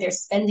height of their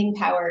spending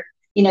power.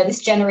 This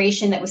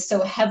generation that was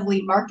so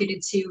heavily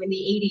marketed to in the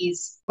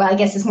 80s. Well, I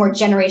guess it's more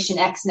Generation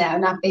X now,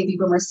 not baby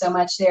boomers so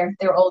much.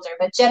 They're older,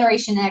 but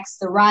Generation X,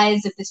 the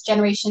rise of this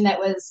generation that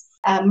was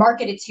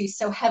marketed to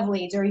so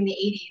heavily during the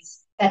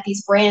 80s, that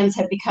these brands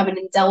have become an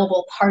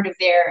indelible part of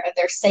their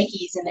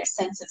psyches and their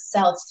sense of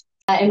self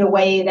in a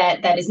way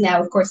that is now,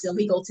 of course,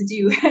 illegal to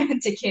do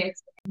to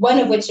kids. One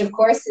of which, of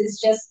course, is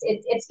just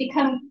it's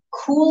become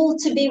cool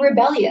to be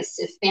rebellious.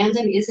 If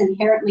fandom is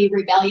inherently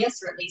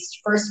rebellious, or at least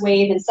first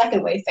wave and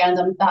second wave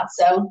fandom thought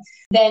so,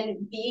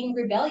 then being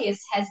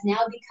rebellious has now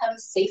become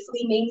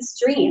safely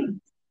mainstream.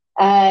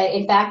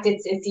 In fact,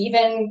 it's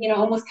even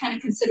almost kind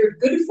of considered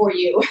good for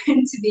you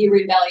to be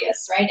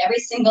rebellious, right? Every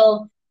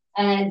single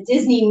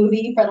Disney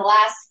movie for the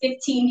last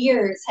 15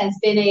 years has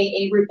been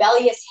a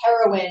rebellious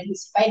heroine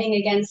who's fighting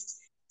against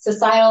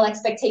societal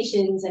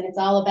expectations, and it's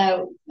all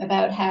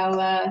about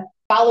how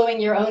following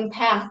your own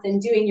path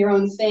and doing your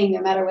own thing,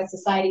 no matter what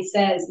society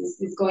says,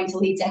 is going to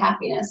lead to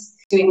happiness.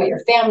 Doing what your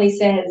family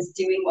says,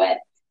 doing what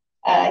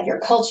your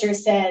culture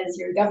says,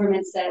 your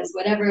government says,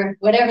 whatever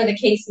the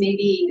case may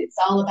be. It's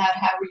all about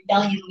how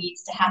rebellion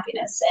leads to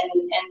happiness,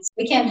 and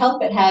we can't help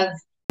but have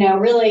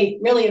really,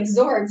 really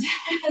absorbed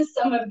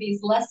some of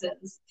these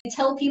lessons.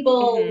 Tell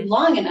people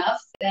long enough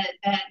that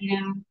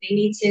they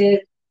need to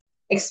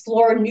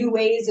explore new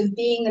ways of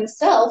being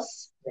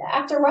themselves.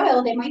 After a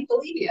while, they might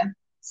believe you.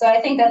 So I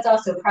think that's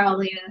also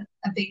probably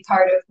a big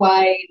part of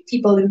why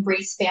people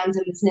embrace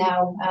fandoms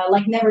now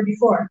like never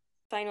before.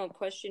 Final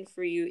question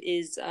for you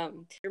is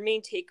your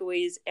main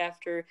takeaways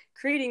after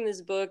creating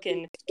this book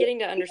and getting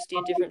to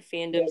understand different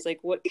fandoms. Like,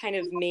 what kind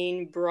of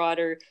main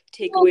broader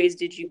takeaways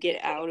did you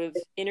get out of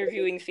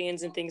interviewing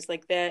fans and things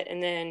like that?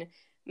 And then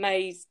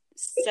my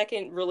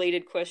second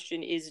related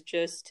question is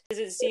just, does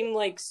it seem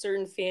like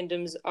certain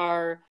fandoms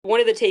are, one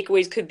of the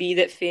takeaways could be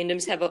that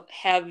fandoms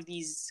have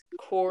these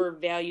core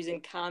values in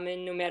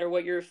common, no matter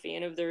what you're a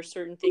fan of? There are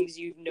certain things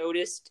you've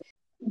noticed.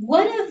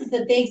 One of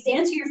the big, to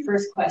answer your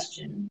first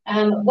question,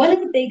 one of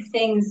the big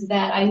things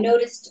that I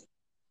noticed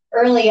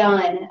early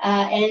on,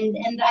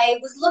 and I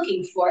was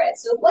looking for it,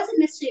 so it wasn't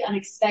necessarily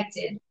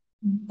unexpected,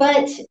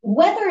 but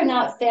whether or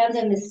not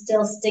fandom is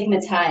still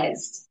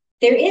stigmatized,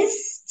 there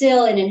is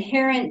still an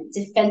inherent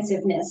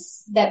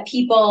defensiveness that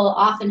people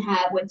often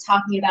have when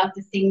talking about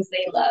the things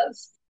they love.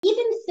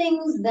 Even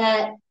things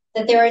that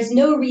there is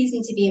no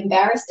reason to be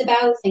embarrassed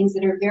about, things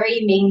that are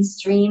very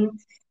mainstream.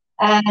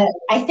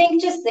 I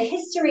think just the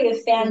history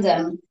of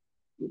fandom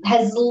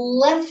has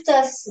left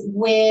us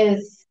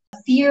with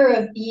a fear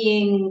of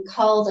being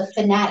called a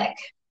fanatic,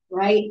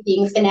 right?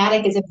 Being a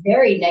fanatic is a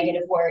very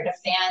negative word. A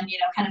fan,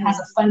 kind of has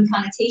a fun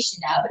connotation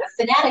now, but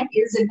a fanatic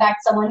is, in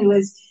fact, someone who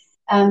is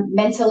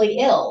mentally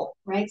ill,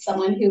 right?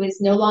 Someone who is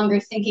no longer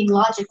thinking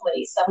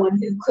logically, someone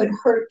who could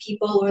hurt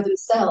people or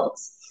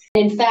themselves.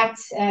 In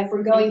fact, if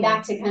we're going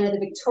back to kind of the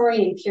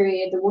Victorian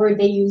period, the word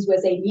they used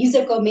was a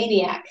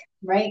musicomaniac,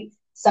 right?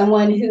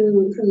 Someone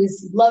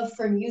whose love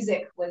for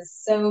music was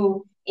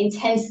so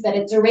intense that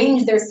it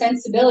deranged their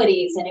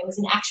sensibilities, and it was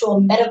an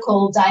actual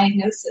medical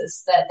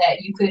diagnosis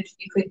that you could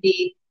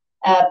be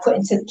put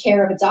into the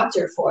care of a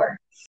doctor for.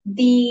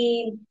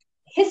 The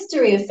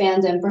history of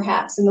fandom,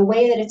 perhaps, and the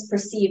way that it's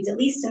perceived, at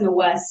least in the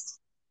West,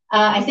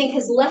 I think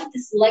has left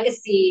this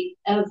legacy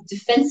of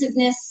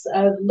defensiveness,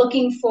 of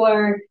looking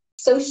for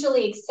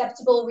socially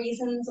acceptable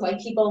reasons why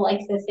people like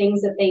the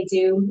things that they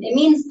do. It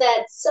means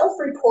that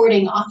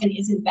self-reporting often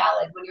isn't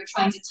valid when you're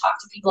trying to talk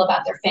to people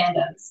about their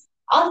fandoms.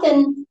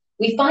 Often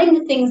we find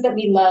the things that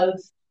we love,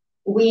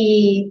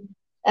 we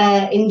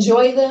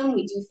enjoy them,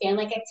 we do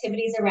fan-like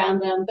activities around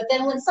them, but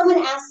then when someone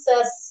asks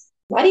us,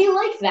 why do you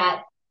like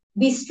that?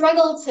 We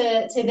struggle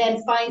to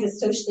then find a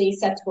socially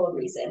acceptable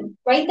reason,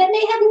 right? That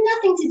may have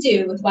nothing to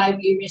do with why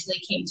we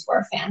originally came to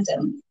our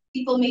fandom.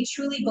 People may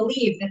truly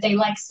believe that they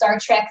like Star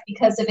Trek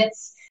because of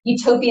its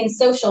utopian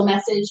social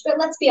message, but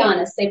let's be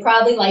honest, they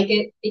probably like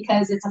it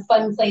because it's a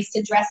fun place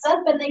to dress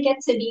up and they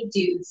get to meet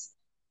dudes.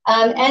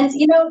 And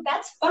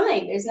that's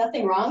fine. There's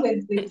nothing wrong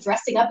with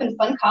dressing up in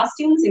fun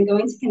costumes and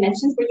going to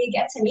conventions where you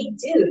get to meet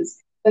dudes.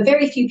 But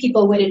very few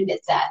people would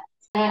admit that.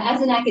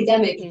 As an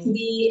academic, Mm-hmm.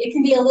 it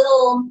can be a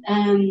little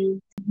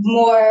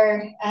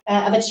more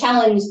of a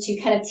challenge to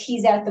kind of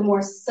tease out the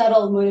more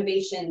subtle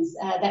motivations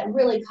that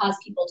really cause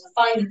people to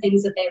find the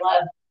things that they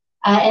love,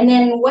 and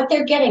then what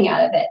they're getting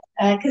out of it.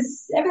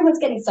 Because everyone's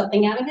getting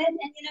something out of it, and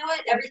you know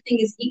what? Everything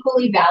is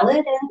equally valid,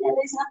 and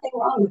there's nothing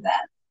wrong with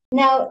that.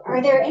 Now,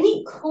 are there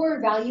any core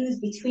values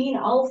between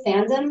all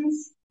fandoms?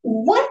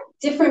 What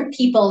different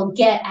people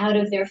get out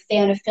of their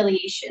fan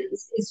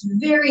affiliations is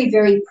very,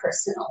 very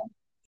personal.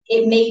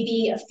 It may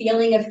be a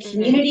feeling of Mm-hmm.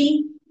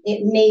 community.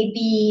 It may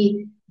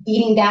be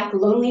beating back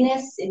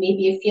loneliness. It may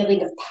be a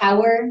feeling of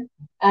power.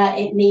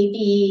 It may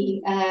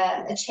be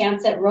a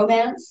chance at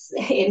romance.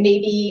 It may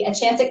be a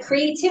chance at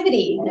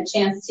creativity and a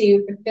chance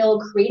to fulfill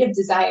creative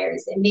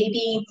desires. It may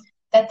be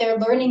that they're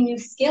learning new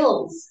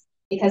skills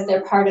because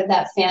they're part of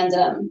that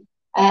fandom.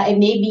 It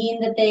may mean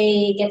that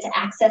they get to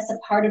access a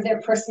part of their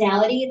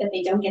personality that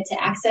they don't get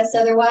to access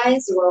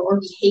otherwise, or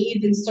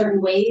behave in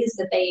certain ways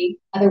that they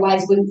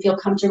otherwise wouldn't feel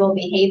comfortable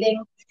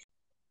behaving.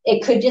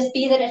 It could just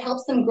be that it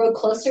helps them grow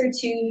closer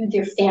to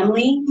their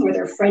family or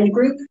their friend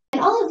group.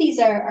 And all of these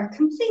are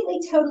completely,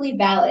 totally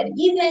valid.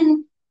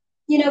 Even,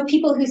 you know,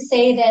 people who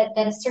say that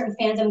a certain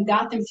fandom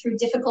got them through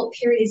difficult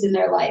periods in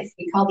their life.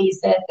 We call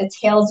these the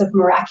tales of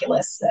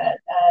miraculous,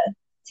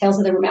 tales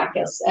of the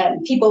miraculous.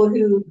 People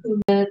who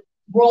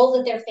role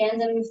that their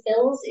fandom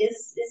fills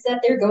is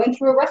that they're going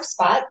through a rough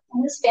spot,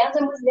 and this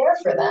fandom was there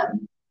for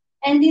them.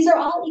 And these are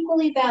all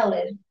equally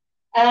valid.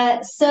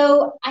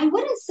 So I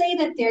wouldn't say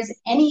that there's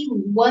any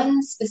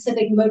one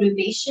specific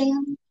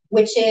motivation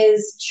which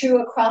is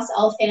true across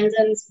all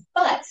fandoms,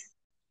 but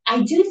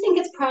I do think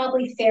it's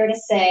probably fair to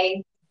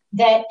say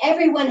that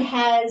everyone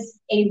has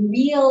a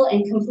real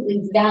and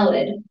completely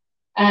valid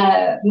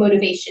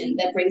motivation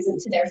that brings them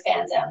to their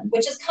fandom,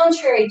 which is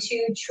contrary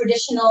to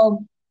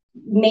traditional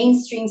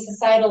mainstream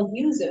societal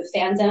views of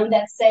fandom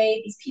that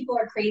say these people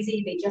are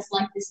crazy, they just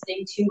like this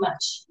thing too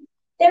much.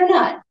 They're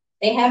not.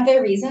 They have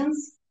their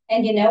reasons.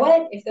 And you know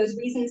what? If those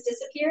reasons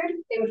disappeared,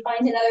 they would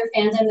find another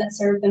fandom that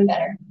served them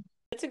better.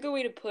 That's a good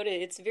way to put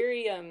it. It's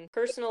very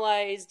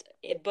personalized,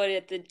 but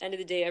at the end of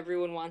the day,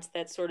 everyone wants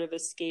that sort of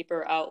escape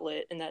or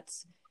outlet, and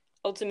that's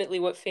ultimately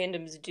what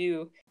fandoms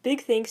do.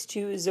 Big thanks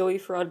to Zoe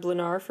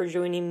Fraade-Blanar for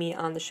joining me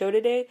on the show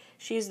today.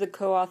 She's the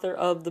co-author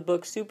of the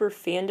book Super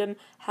Fandom: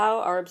 How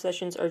Our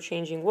Obsessions Are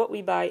Changing What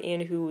We Buy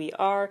and Who We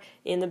Are,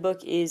 and the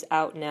book is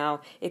out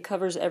now. It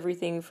covers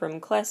everything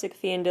from classic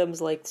fandoms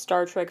like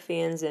Star Trek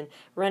fans and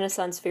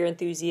Renaissance fair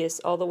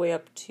enthusiasts all the way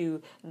up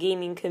to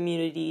gaming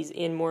communities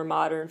and more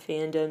modern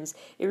fandoms.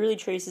 It really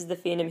traces the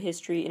fandom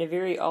history in a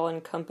very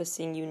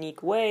all-encompassing,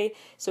 unique way.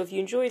 So if you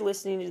enjoyed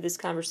listening to this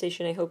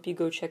conversation, I hope you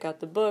go check out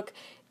the book.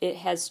 It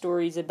has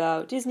stories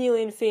about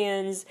Disneyland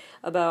fans,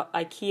 about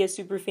IKEA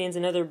superfans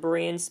and other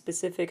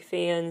brand-specific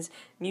fans,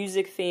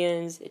 music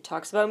fans. It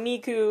talks about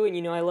Miku, and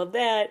you know I love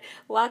that.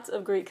 Lots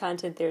of great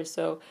content there,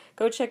 so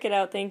go check it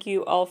out. Thank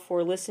you all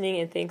for listening,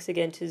 and thanks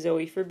again to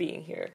Zoe for being here.